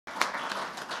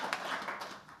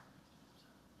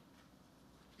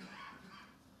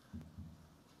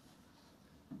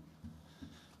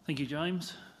Thank you,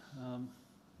 James.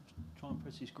 Try and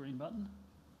press this green button.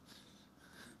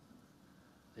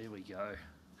 There we go.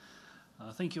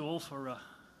 Thank you all for your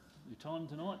time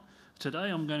tonight. Today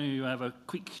I'm going to have a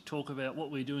quick talk about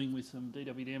what we're doing with some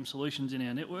DWDM solutions in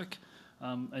our network.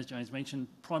 As James mentioned,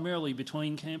 primarily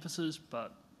between campuses,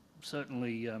 but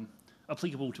certainly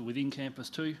applicable to within campus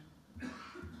too.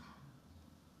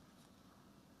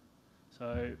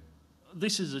 So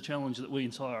this is a challenge that we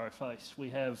in CSIRO face. We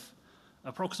have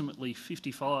approximately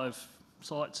 55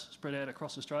 sites spread out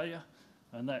across Australia,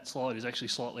 and that slide is actually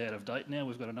slightly out of date now.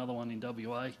 We've got another one in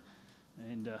WA,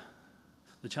 and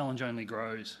the challenge only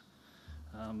grows.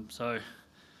 The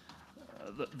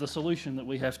solution that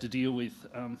we have to deal with,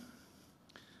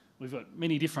 we've got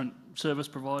many different service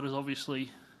providers,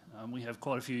 obviously. We have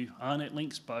quite a few AARNet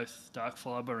links, both dark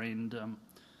fibre and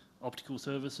optical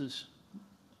services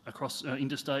across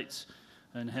interstates,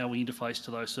 and how we interface to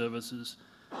those services.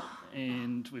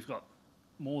 And we've got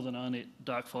more than AARNet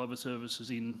dark fibre services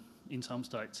in some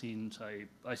states. In, say,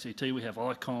 ACT we have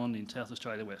Icon, in South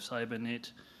Australia we have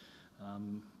SaberNet,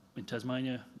 in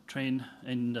Tasmania, Tren,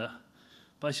 and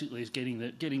basically is getting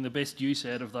the best use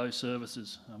out of those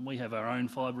services. We have our own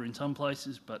fibre in some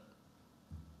places, but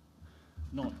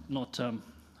not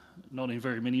in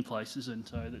very many places, and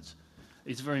so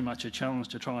it's very much a challenge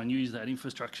to try and use that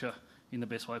infrastructure in the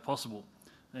best way possible.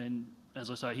 And as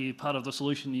I say here, part of the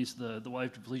solution is the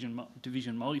wave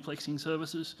division multiplexing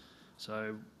services.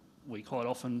 So we quite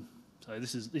often, so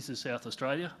this is South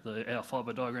Australia, our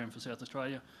fibre diagram for South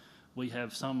Australia. We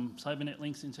have some SaberNet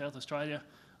links in South Australia,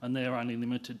 and they're only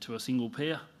limited to a single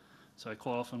pair. So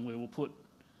quite often we will put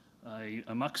a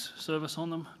MUX service on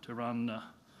them to run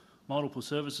multiple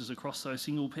services across those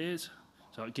single pairs.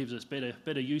 So it gives us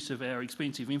better use of our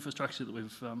expensive infrastructure that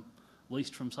we've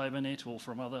leased from SaberNet or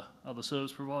from other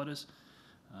service providers.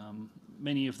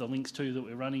 Many of the links too that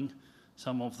we're running,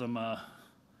 some of them are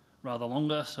rather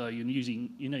longer, so you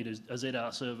need a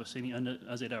ZR service, a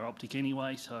ZR optic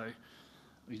anyway, so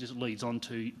it just leads on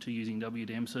to using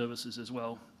WDM services as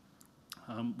well.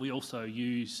 We also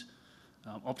use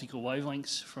optical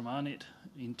wavelengths from AARNet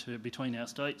between our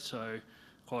states, so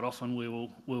quite often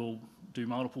we'll do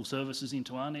multiple services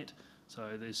into AARNet,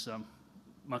 so there's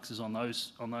MUXes on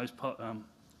those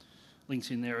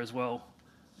links in there as well,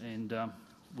 and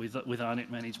with AARNet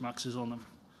managed MUXes on them.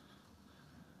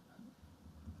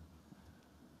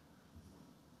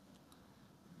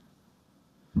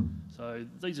 So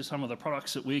these are some of the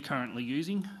products that we're currently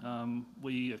using.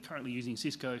 We are currently using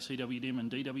Cisco CWDM and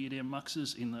DWDM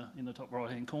MUXes in the top right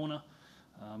hand corner.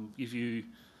 Give you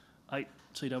 8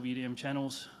 CWDM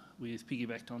channels with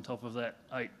piggybacked on top of that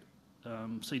 8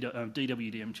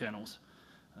 DWDM channels.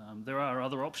 There are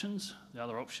other options. The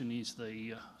other option is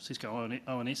the Cisco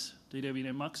ONS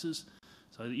DWDM MUXes,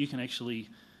 so that you can actually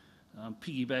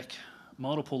piggyback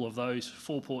multiple of those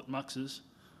 4-port MUXes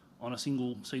on a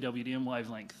single CWDM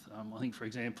wavelength. I think, for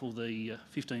example, the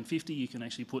 1550, you can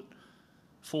actually put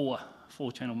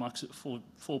four-channel MUX,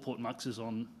 4-port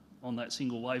MUXes on that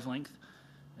single wavelength,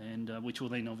 and which will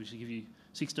then obviously give you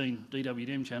 16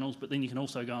 DWDM channels. But then you can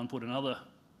also go and put another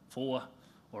 4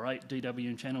 or 8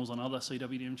 DWDM channels on other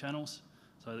CWDM channels.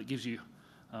 So that gives you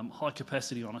high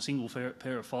capacity on a single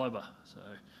pair of fibre. So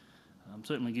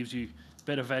certainly gives you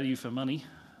better value for money.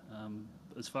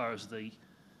 As far as the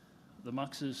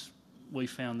MUXes, we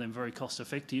found them very cost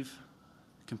effective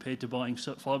compared to buying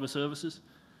fibre services.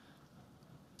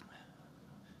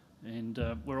 And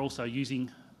we're also using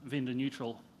vendor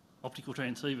neutral optical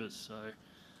transceivers. So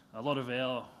a lot of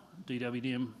our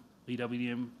DWDM,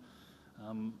 EWDM,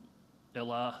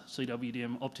 LR,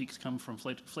 CWDM optics come from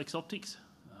Flex Optics.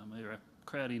 They're a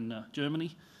crowd in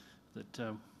Germany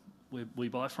that we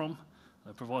buy from.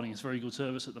 They're providing us very good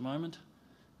service at the moment.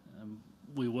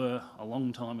 We were, a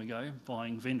long time ago,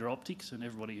 buying vendor optics, and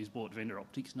everybody who's bought vendor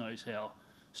optics knows how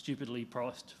stupidly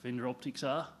priced vendor optics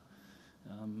are.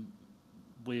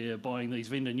 We're buying these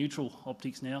vendor neutral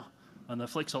optics now, and the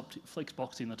Flex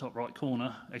box in the top right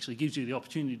corner actually gives you the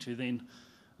opportunity to then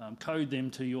code them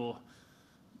to your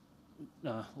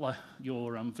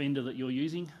vendor that you're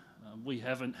using. We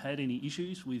haven't had any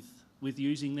issues with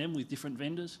using them with different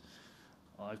vendors.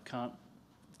 I can't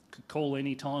call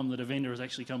any time that a vendor has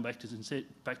actually come back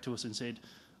to us and said,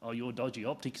 "Oh, your dodgy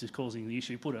optics is causing the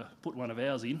issue. Put one of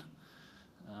ours in."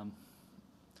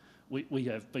 We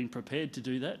have been prepared to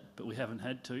do that, but we haven't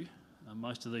had to.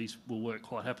 Most of these will work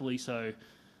quite happily, so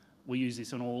we use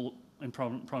this on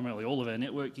primarily all of our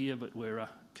network gear, but we're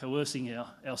coercing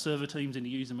our server teams into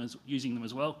using them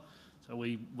as well. So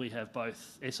we have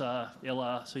both SR,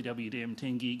 LR, CWDM,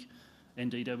 10 gig, and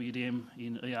DWDM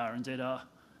in ER and ZR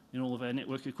in all of our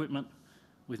network equipment.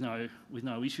 with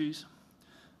no issues.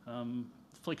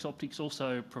 Flex Optics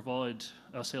also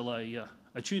sell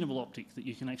a tunable optic that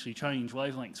you can actually change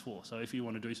wavelengths for. So if you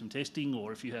want to do some testing,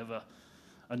 or if you have a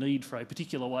need for a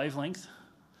particular wavelength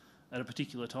at a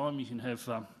particular time, you can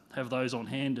have those on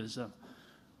hand as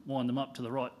wind them up to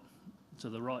the right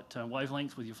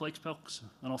wavelength with your flex box,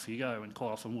 and off you go. And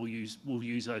quite often we'll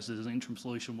use those as an interim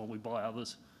solution while we buy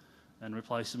others and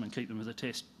replace them and keep them as a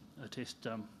test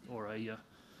or a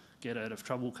get out of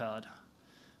trouble card.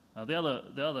 The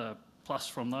other plus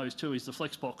from those too is the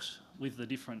flex box with the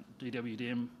different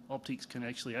DWDM optics can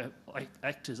actually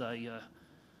act as a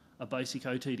basic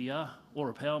OTDR or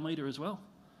a power meter as well.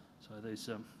 So there's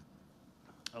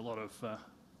a lot of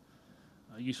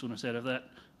usefulness out of that.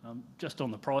 Just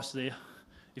on the price there,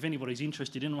 if anybody's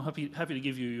interested in, I'm happy to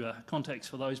give you contacts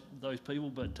for those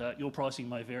people, but your pricing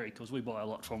may vary because we buy a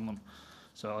lot from them.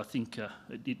 So I think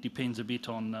it depends a bit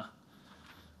on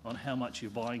how much you're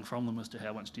buying from them as to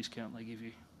how much discount they give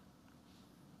you.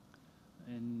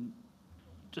 And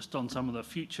just on some of the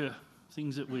future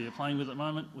things that we're playing with at the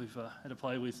moment, we've had to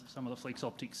play with some of the flex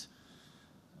optics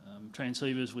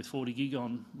transceivers with 40 gig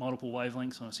on multiple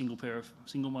wavelengths on a single pair of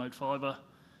single mode fibre.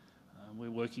 We're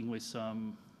working with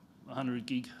some 100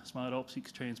 gig smart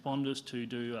optics transponders to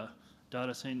do a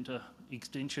data centre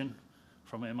extension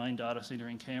from our main data centre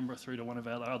in Canberra through to one of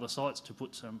our other sites to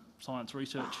put some science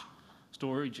research,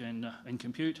 storage and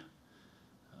compute.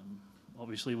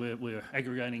 Obviously we're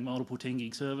aggregating multiple 10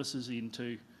 gig services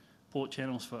into port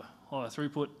channels for higher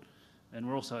throughput, and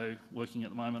we're also working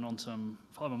at the moment on some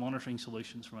fibre monitoring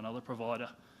solutions from another provider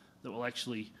that will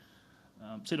actually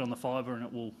sit on the fibre, and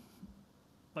it will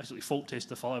basically fault test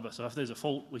the fibre. So if there's a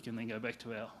fault, we can then go back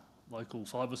to our local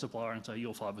fibre supplier and say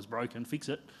your fibre's broken, fix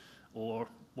it, or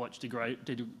watch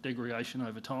degradation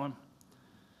over time.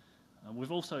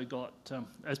 We've also got,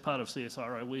 as part of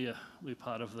CSIRO, we're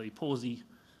part of the Pawsey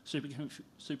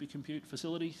supercompute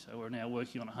facility, so we're now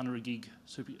working on 100 gig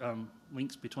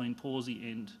links between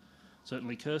Pawsey and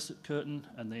certainly Curtin,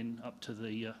 and then up to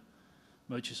the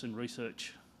Murchison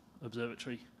Research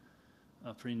Observatory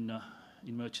up in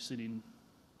Murchison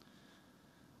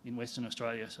in Western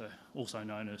Australia, so also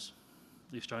known as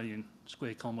the Australian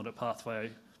Square Kilometre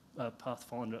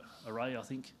Pathfinder Array, I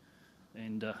think,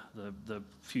 and the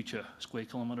future Square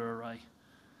Kilometre Array.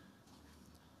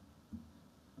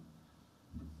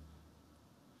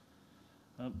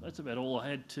 That's about all I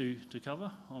had to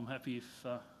cover. I'm happy if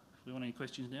we want any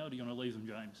questions now, or do you want to leave them,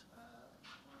 James?